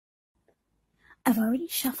I've already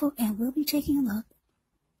shuffled and we'll be taking a look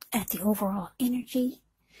at the overall energy.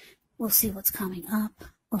 We'll see what's coming up.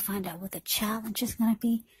 We'll find out what the challenge is going to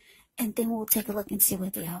be. And then we'll take a look and see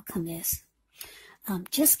what the outcome is.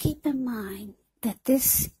 Just keep in mind that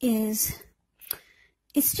it's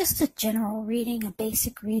just a general reading, a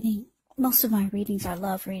basic reading. Most of my readings are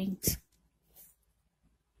love readings.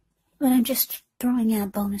 But I'm just throwing in a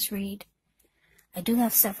bonus read. I do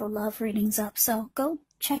have several love readings up, so go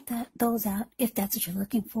check those out if that's what you're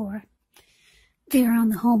looking for. They're on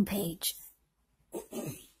the home page.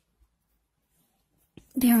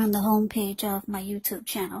 They're on the home page of my YouTube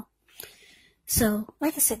channel. So,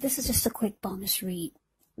 like I said, this is just a quick bonus read.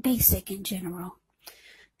 Basic in general.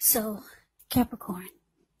 So, Capricorn.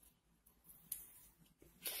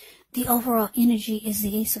 The overall energy is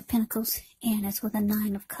the Ace of Pentacles, and it's with a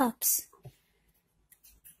 9 of Cups.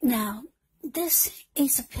 Now, this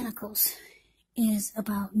Ace of Pentacles is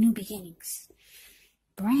about new beginnings.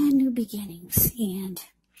 Brand new beginnings, and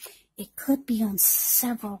it could be on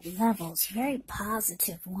several levels, very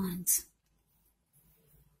positive ones.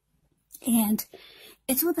 And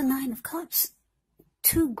it's with a 9 of Cups.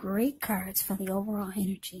 2 great cards for the overall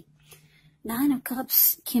energy. 9 of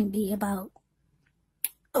Cups can be about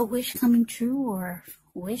a wish coming true or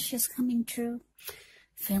wishes coming true.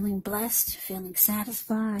 Feeling blessed, feeling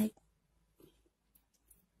satisfied.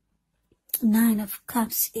 9 of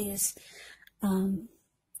Cups is a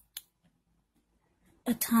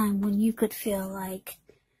time when you could feel like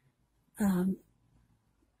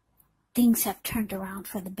things have turned around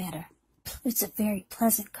for the better. It's a very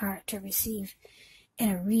pleasant card to receive in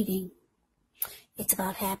a reading. It's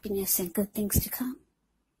about happiness and good things to come.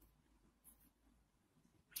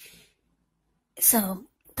 So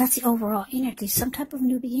that's the overall energy. Some type of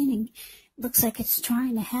new beginning looks like it's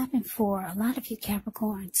trying to happen for a lot of you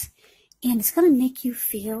Capricorns. And it's going to make you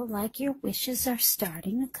feel like your wishes are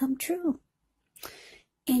starting to come true.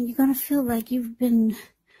 And you're going to feel like you've been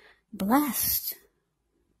blessed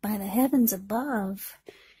by the heavens above.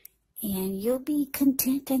 And you'll be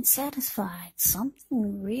content and satisfied.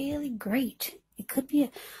 Something really great. It could be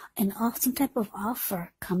an awesome type of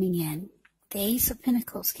offer coming in. The Ace of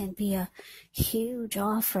Pentacles can be a huge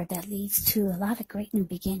offer that leads to a lot of great new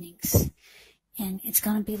beginnings. And it's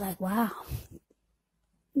going to be like, wow,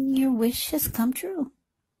 your wish has come true.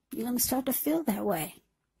 You're going to start to feel that way.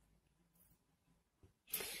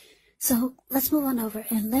 So let's move on over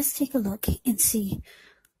and let's take a look and see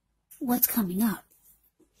what's coming up.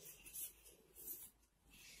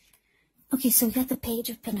 Okay, so we got the Page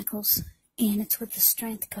of Pentacles, and it's with the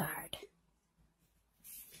Strength card.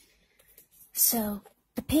 So,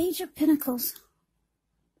 the Page of Pentacles,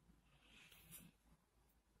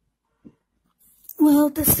 well,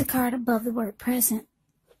 this is the card above the word present.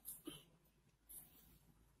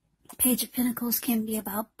 Page of Pentacles can be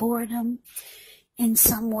about boredom in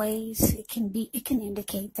some ways. It can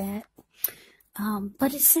indicate that.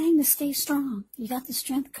 But it's saying to stay strong. You got the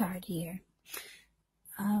Strength card here.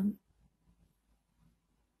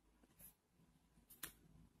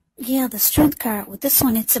 Yeah, the Strength card, with this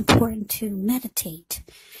one, it's important to meditate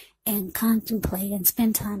and contemplate and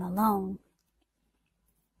spend time alone.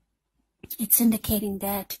 It's indicating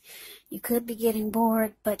that you could be getting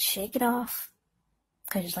bored, but shake it off.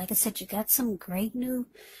 Because, like I said, you got some great new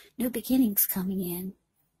beginnings coming in.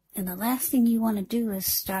 And the last thing you want to do is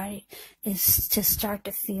start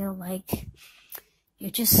to feel like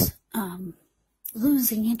you're just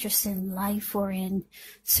losing interest in life or in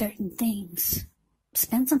certain things.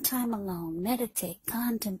 Spend some time alone, meditate,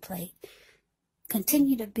 contemplate,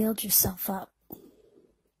 continue to build yourself up.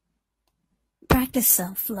 Practice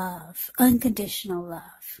self-love, unconditional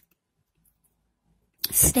love.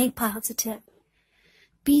 Stay positive.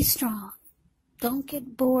 Be strong. Don't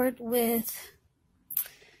get bored with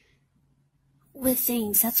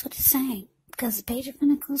things. That's what it's saying. Because the Page of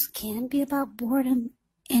Pentacles can be about boredom,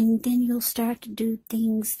 and then you'll start to do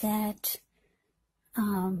things that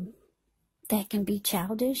can be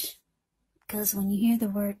childish, because when you hear the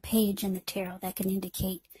word page in the tarot, that can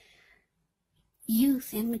indicate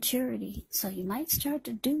youth and maturity. So you might start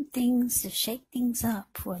to do things to shake things up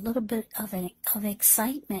for a little bit of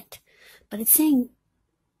excitement. But it's saying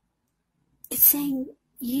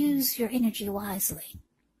use your energy wisely.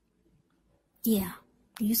 Yeah,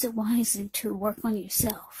 use it wisely to work on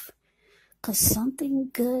yourself, because something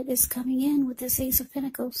good is coming in with this Ace of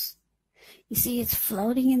Pentacles. You see, it's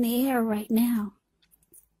floating in the air right now.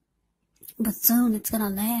 But soon it's going to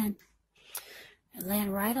land. It'll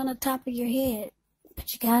land right on the top of your head.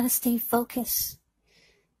 But you got to stay focused.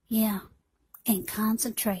 Yeah. And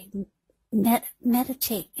concentrate.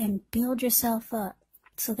 Meditate and build yourself up.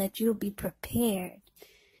 so that you'll be prepared.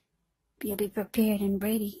 You'll be prepared and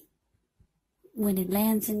ready when it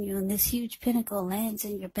lands in you, and this huge pinnacle lands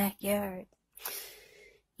in your backyard.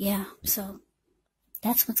 Yeah, so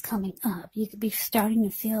that's what's coming up. You could be starting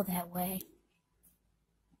to feel that way.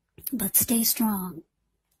 But stay strong.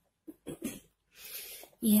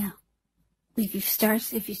 Yeah. If you start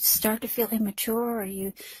to feel immature, or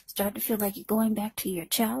you start to feel like you're going back to your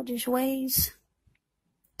childish ways,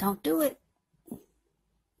 don't do it.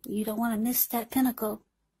 You don't want to miss that pinnacle,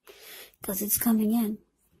 because it's coming in.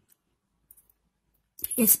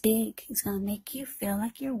 It's big. It's going to make you feel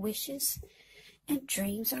like your wishes and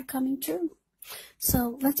dreams are coming true.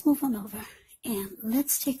 So let's move on over and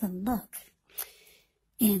let's take a look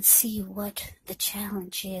and see what the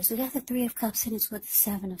challenge is. We got the Three of Cups and it's with the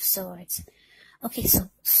Seven of Swords. Okay, so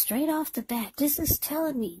straight off the bat, this is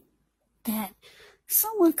telling me that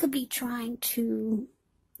someone could be trying to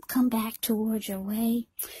come back towards your way.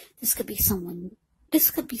 This could be someone that, this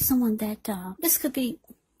could be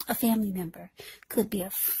a family member, could be a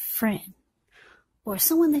friend, or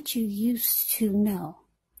someone that you used to know.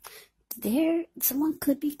 Someone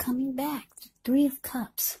could be coming back. Three of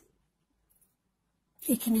Cups.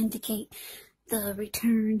 It can indicate the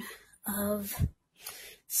return of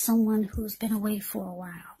someone who's been away for a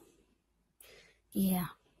while. Yeah.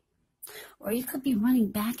 Or you could be running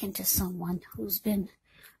back into someone who's been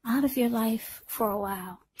out of your life for a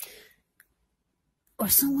while. Or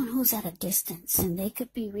someone who's at a distance and they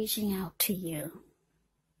could be reaching out to you.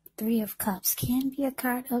 Three of Cups can be a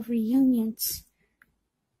card of reunions.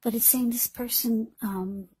 But it's saying this person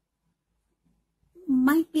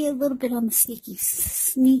might be a little bit on the sneaky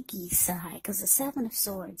side. Because the Seven of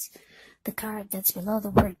Swords, the card that's below the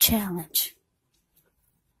word challenge,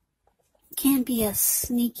 can be a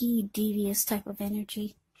sneaky, devious type of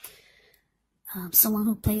energy. Someone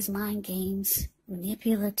who plays mind games,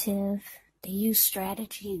 manipulative. They use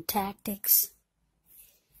strategy and tactics.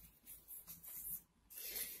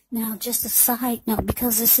 Now, just a side note,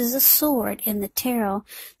 because this is a sword in the tarot,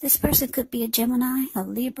 this person could be a Gemini, a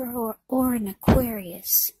Libra, or an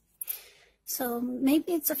Aquarius. So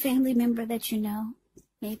maybe it's a family member that you know.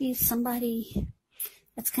 Maybe it's somebody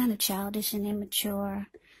that's kind of childish and immature.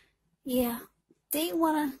 Yeah, they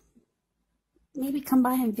want to maybe come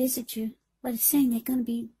by and visit you, but it's saying they're going to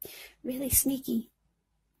be really sneaky.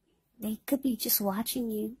 They could be just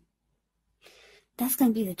watching you. That's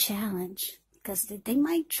going to be the challenge. Because they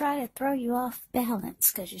might try to throw you off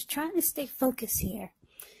balance. Because you're trying to stay focused here.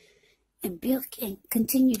 And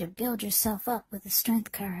continue to build yourself up with the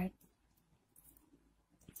Strength card.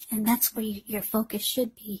 And that's where your focus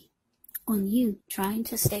should be. On you. Trying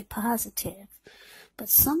to stay positive. But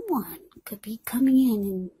someone could be coming in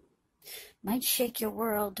and might shake your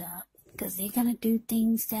world up. Because they're going to do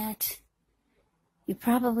things that you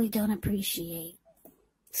probably don't appreciate.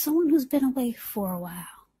 Someone who's been away for a while.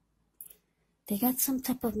 They got some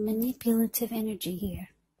type of manipulative energy here.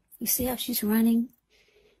 You see how she's running?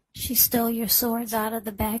 She stole your swords out of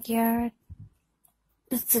the backyard.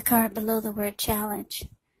 That's the card below the word challenge.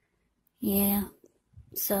 Yeah.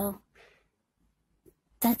 So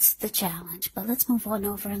that's the challenge. But let's move on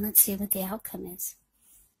over and let's see what the outcome is.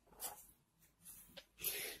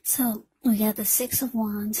 So we got the Six of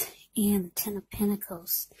Wands and the Ten of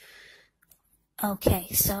Pentacles. Okay,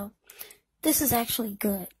 so this is actually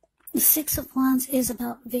good. The Six of Wands is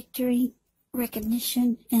about victory,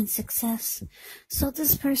 recognition, and success. So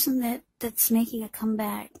this person that's making a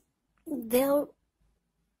comeback, they'll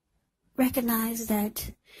recognize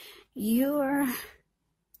that you're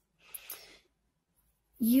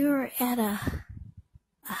at a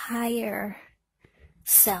higher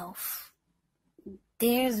self.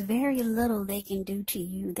 There's very little they can do to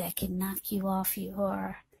you that can knock you off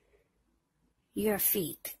your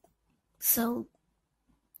feet. So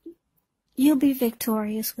you'll be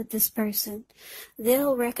victorious with this person.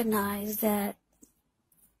 They'll recognize that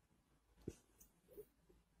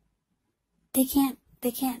they can't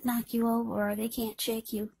knock you over, or they can't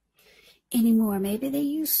shake you anymore. Maybe they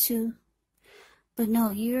used to, but no,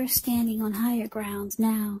 you're standing on higher grounds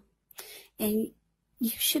now, and you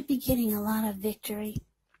should be getting a lot of victory,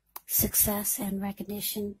 success, and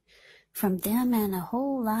recognition from them and a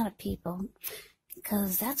whole lot of people,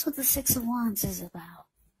 because that's what the Six of Wands is about.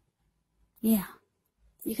 Yeah,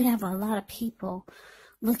 you could have a lot of people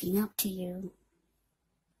looking up to you.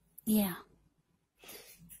 Yeah,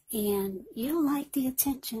 and you'll like the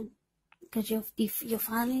attention because you'll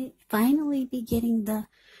finally be getting the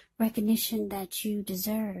recognition that you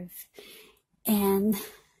deserve. And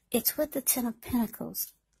it's with the Ten of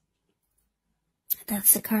Pentacles.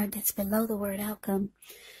 That's the card that's below the word outcome.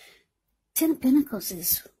 Ten of Pentacles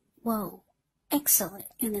is, whoa, excellent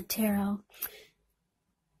in the tarot.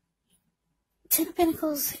 Ten of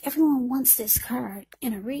Pentacles, everyone wants this card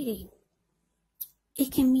in a reading.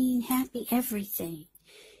 It can mean happy everything.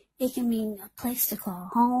 It can mean a place to call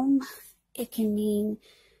home. It can mean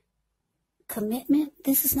commitment.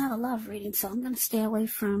 This is not a love reading, so I'm going to stay away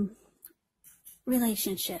from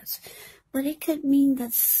relationships. But it could mean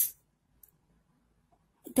that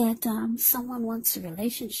someone wants a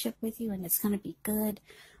relationship with you and it's going to be good.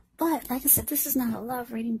 But, like I said, this is not a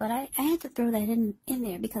love reading, but I had to throw that in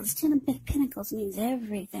there because Ten of Pentacles means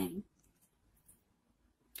everything.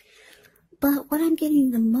 But what I'm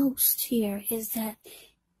getting the most here is that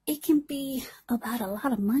it can be about a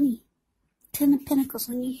lot of money. Ten of Pentacles,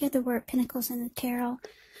 when you hear the word Pentacles in the tarot,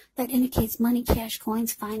 that indicates money, cash,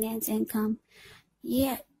 coins, finance, income.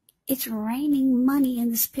 Yeah, it's raining money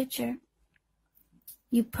in this picture.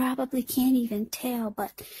 You probably can't even tell,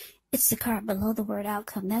 but it's the card below the word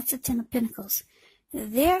outcome. That's the Ten of Pentacles.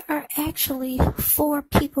 There are actually 4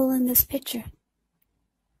 people in this picture.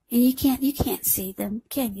 And you can't see them,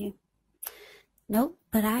 can you? Nope,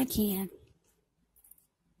 but I can.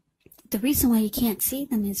 The reason why you can't see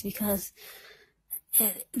them is because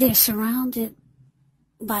they're surrounded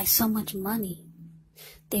by so much money.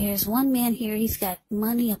 There's one man here, he's got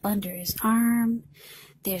money up under his arm.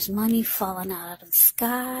 There's money falling out of the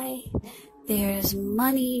sky. There's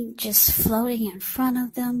money just floating in front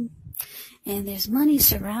of them. And there's money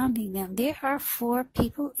surrounding them. There are 4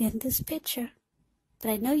 people in this picture.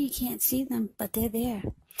 But I know you can't see them, but they're there.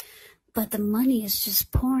 But the money is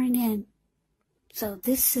just pouring in. So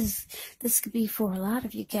this could be for a lot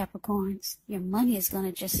of you Capricorns. Your money is going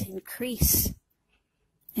to just increase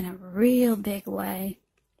in a real big way.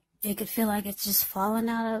 It could feel like it's just falling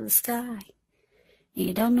out of the sky. And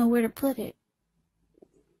you don't know where to put it.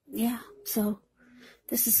 Yeah, so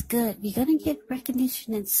this is good. You're going to get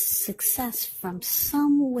recognition and success from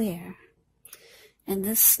somewhere. And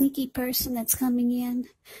this sneaky person that's coming in,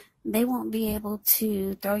 they won't be able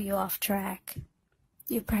to throw you off track.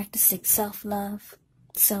 You're practicing self-love,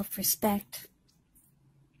 self-respect.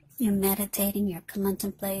 You're meditating, you're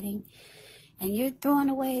contemplating, and you're throwing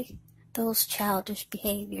away those childish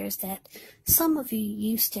behaviors that some of you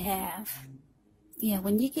used to have. Yeah,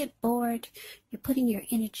 when you get bored, you're putting your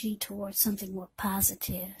energy towards something more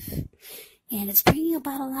positive. And it's bringing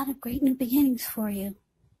about a lot of great new beginnings for you.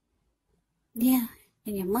 Yeah,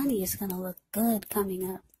 and your money is going to look good coming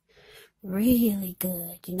up. Really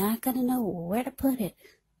good. You're not going to know where to put it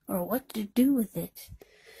or what to do with it.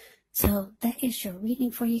 So that is your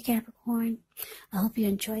reading for you, Capricorn. I hope you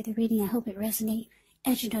enjoyed the reading. I hope it resonates.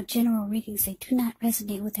 As you know, general readings, they do not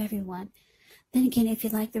resonate with everyone. Then again, if you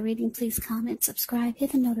like the reading, please comment, subscribe,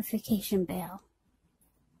 hit the notification bell.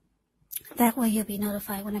 That way you'll be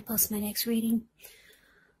notified when I post my next reading.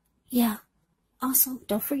 Yeah. Also,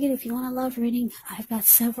 don't forget, if you want a love reading, I've got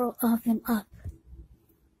several of them up.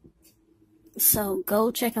 So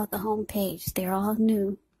go check out the home page. They're all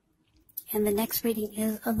new. And the next reading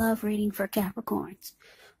is a love reading for Capricorns,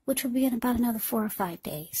 which will be in about another 4 or 5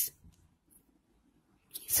 days.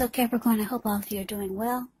 So Capricorn, I hope all of you are doing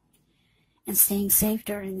well and staying safe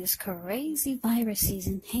during this crazy virus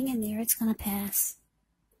season. Hang in there. It's going to pass.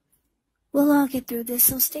 We'll all get through this,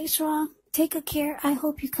 so stay strong. Take good care. I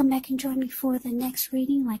hope you come back and join me for the next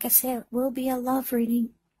reading. Like I said, it will be a love reading.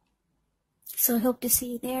 So I hope to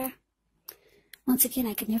see you there. Once again,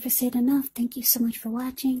 I can never say it enough. Thank you so much for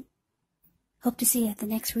watching. Hope to see you at the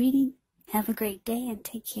next reading. Have a great day and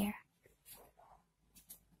take care.